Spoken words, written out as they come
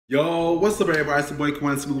Yo, what's up everybody? It's your boy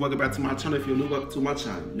PT1. Welcome back to my channel. If you're new, welcome to my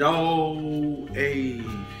channel. Yo, hey.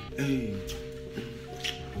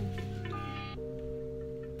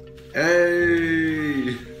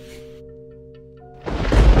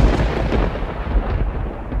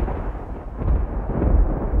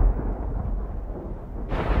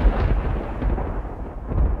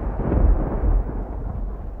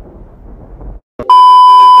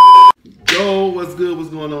 Yo, what's good? What's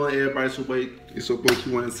going on, everybody? It's your boy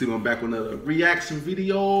PT1. I'm back with another reaction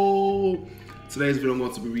video. Today's video I'm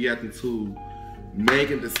going to be reacting to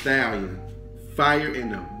Megan Thee Stallion, Fire in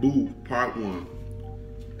the Booth, Part 1.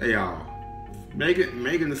 Hey y'all,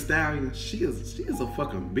 Megan Thee Stallion, she is a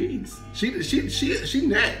fucking beast. She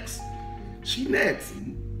next. She next.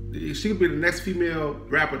 She could be the next female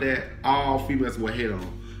rapper that all females will hate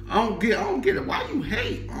on. I don't get it. Why you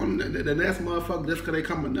hate on the next motherfucker just because they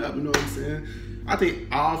coming up? You know what I'm saying? I think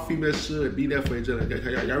all females should be there for each other.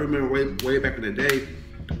 Y'all remember way back in the day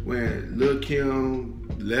when Lil Kim,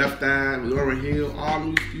 Left Eye, Lauryn Hill,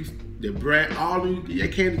 all these, the Brat, all these, they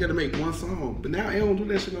came together to make one song. But now they don't do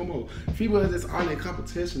that shit no more. Females just on their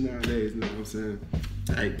competition nowadays. You know what I'm saying?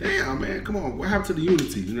 Like, damn, man, come on. What happened to the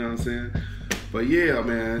unity? You know what I'm saying? But yeah,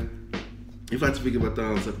 man. If you like to give a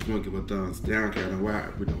thumbs up, if you want to give a thumbs down, why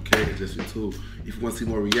we don't care, it's just YouTube. If you want to see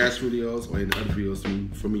more reaction videos or any other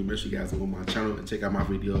videos from me, make sure you guys go on my channel and check out my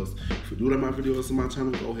videos. If you do like my videos on my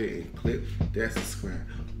channel, go ahead and click that subscribe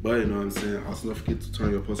button, you know what I'm saying? Also, don't forget to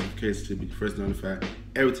turn your post notifications to be first notified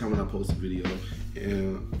every time when I post a video.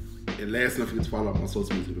 And last, don't forget to follow up on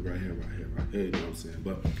social media right here, you know what I'm saying?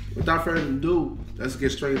 But without further ado, let's get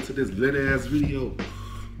straight into this lit ass video.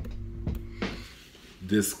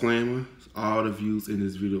 Disclaimer. All the views in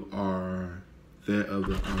this video are that of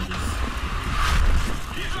the artist.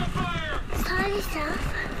 He's on fire! Sorry, stuff.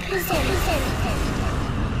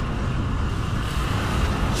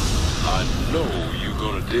 I know you're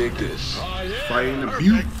gonna dig this. Fire in the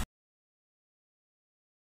Butte.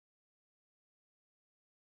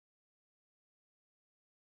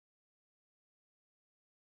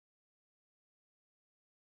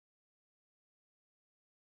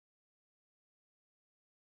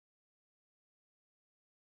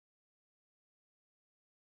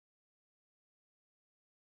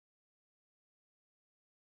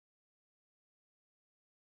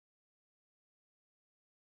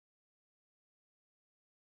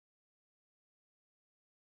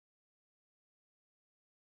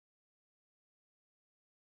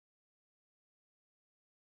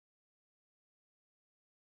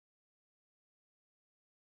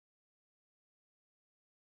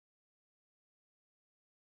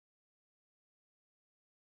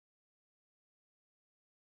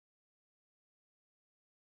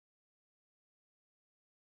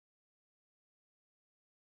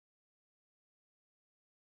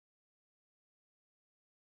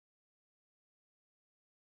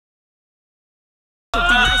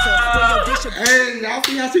 Hey, y'all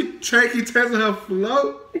see how she tricky testing her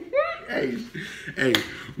flow? hey,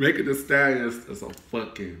 Megan Thee Stallion is a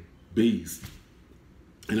fucking beast.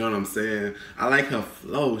 You know what I'm saying? I like her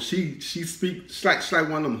flow. She speaks she's like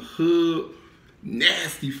one of them hood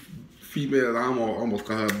nasty females. I almost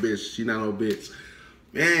call her a bitch. She not no bitch.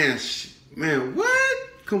 Man, what?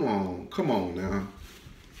 Come on now.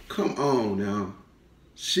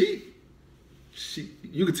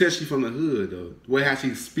 You can tell she from the hood though. The way how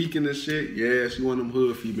she speaking this shit, yeah, she one of them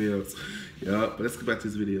hood females. Yeah, but let's get back to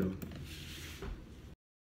this video.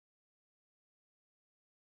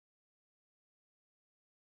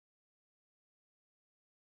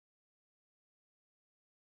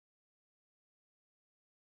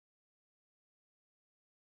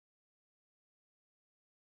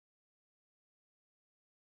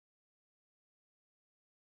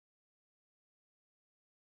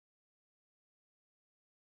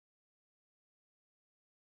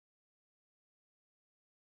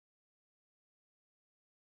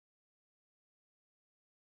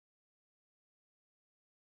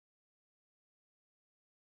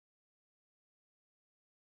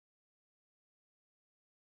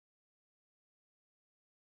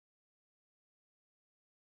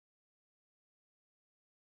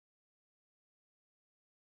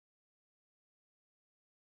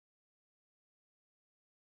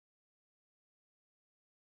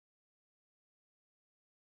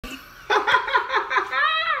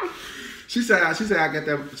 She said I got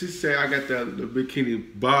that. She said I got the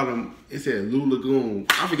bikini bottom. It said Blue Lagoon.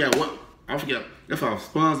 I forgot. That's on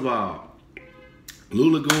SpongeBob. Blue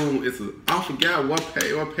Lagoon. I forgot what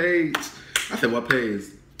page. I said what page.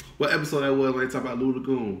 What episode that was when they talk about Blue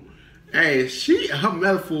Lagoon. Hey, her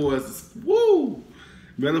metaphors, woo.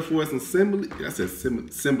 Metaphors and similes. I said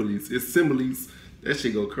similes. It's similes. That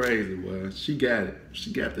shit go crazy, boy. She got it.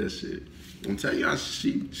 She got that shit. I'm telling y'all,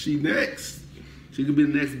 she next. She could be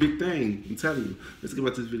the next big thing. I'm telling you. Let's get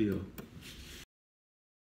back to this video.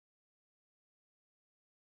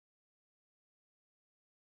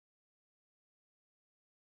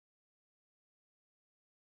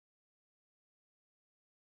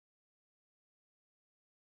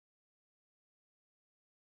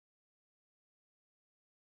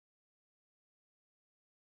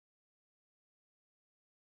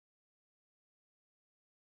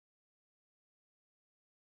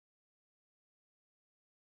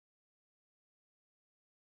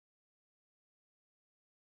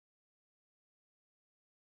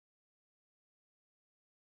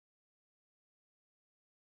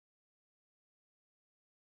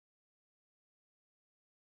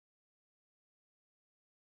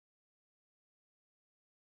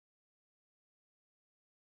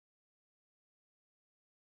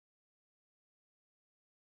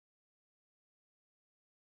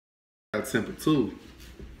 Got a temper too.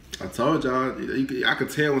 I told y'all, I could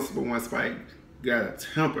tell when one Spike got a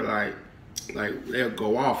temper, like they'll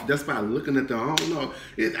go off just by looking at them. I don't know.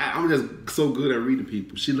 I'm just so good at reading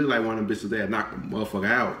people. She looked like one of them bitches that knocked the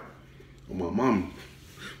motherfucker out on my mama.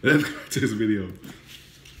 Let's go to this video.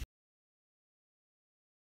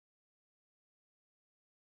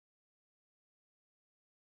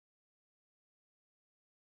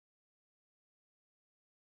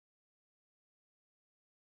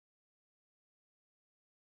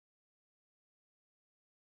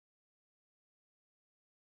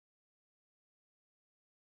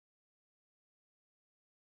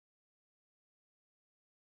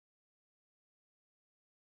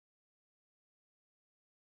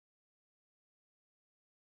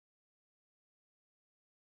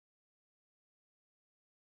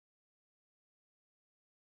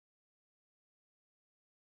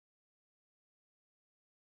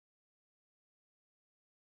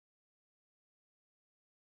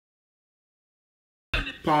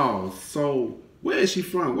 Pause. So, where is she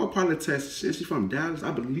from? What part of Texas? Is she from Dallas?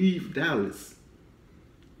 I believe Dallas.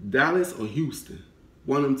 Dallas or Houston?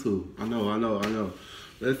 One of them two. I know.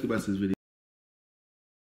 Let's get back to this video.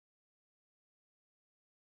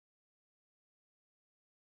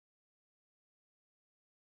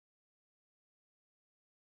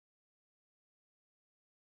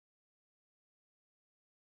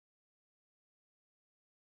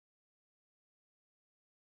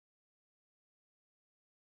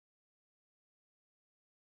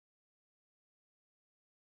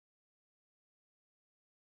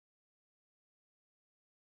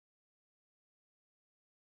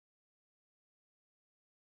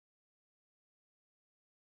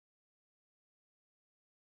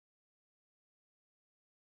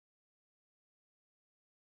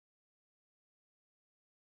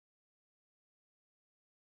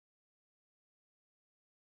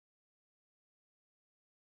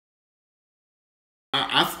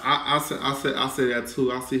 I say that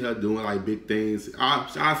too. I see her doing like big things.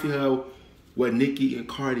 I see her with Nicki and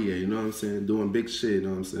Cartier. You know what I'm saying? Doing big shit. You know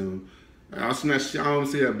what I'm saying? I don't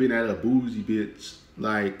see her being at a bougie bitch.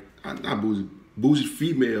 Like not bougie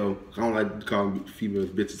female. I don't like to call females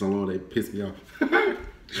bitches. I don't know, they piss me off.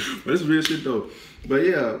 But it's real shit though. But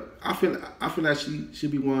yeah, I feel like she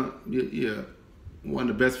be one of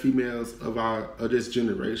the best females of this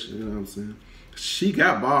generation. You know what I'm saying? She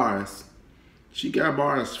got bars. She got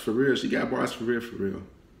bars for real. She got bars for real.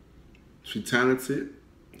 She talented.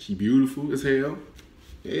 She beautiful as hell.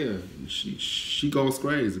 Yeah, she goes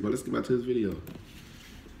crazy. But let's get back to this video.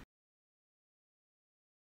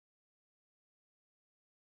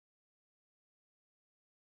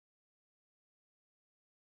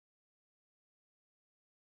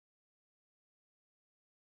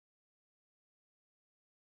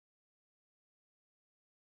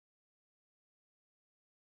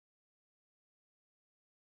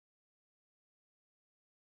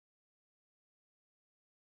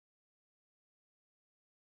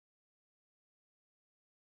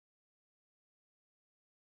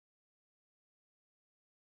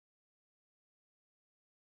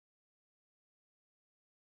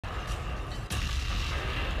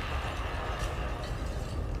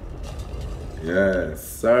 Yes,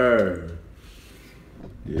 sir.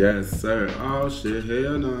 Yes, sir. Oh shit,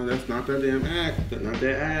 hell no, that's not that damn act. Not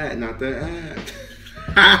that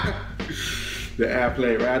act. The ad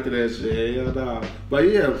played right after that shit, hell no. But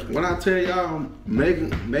yeah, when I tell y'all,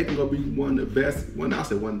 Megan gonna be one of the best. When I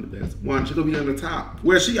say one of the best, she gonna be on the top.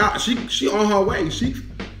 Where she on her way. She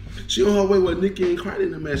on her way with Nicki and Cardi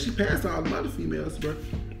in the man. She passed all the other females, bro.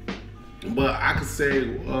 But I could say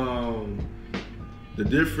the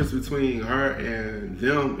difference between her and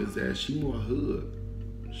them is that she more hood.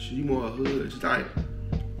 She more hood. She's like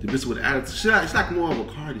the bitch with attitude. She's like more of a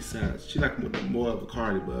Cardi size. She like more of a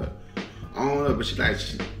Cardi, but I don't know. But she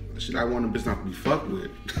like one of the bitches not to be fucked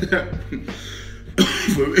with.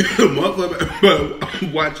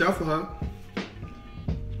 Motherfucker, watch out for her.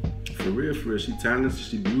 For real, she talented,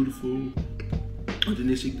 she beautiful. What you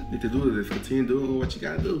need to do is continue doing what you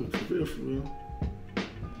gotta do. For real.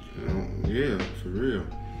 Yeah, for real.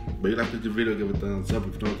 But you like the video, give a thumbs up.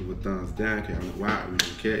 If you don't, give a thumbs down. Okay, I don't know why we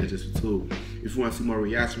don't care. It's just a tool. If you want to see more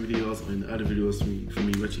reaction videos or any other videos from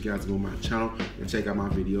me, let you guys go on my channel and check out my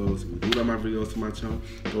videos. If you do like my videos to my channel,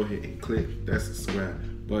 go ahead and click that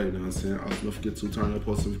subscribe button. You know what I'm saying? Also, don't forget to turn on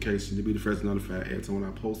post notifications to be the first to notified every time when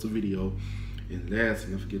I post a video. And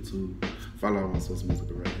lastly, don't forget to follow my social media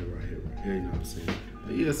right here. You know what I'm saying?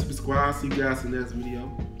 But yeah, Super Squad. See you guys in the next video.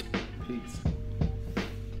 Peace.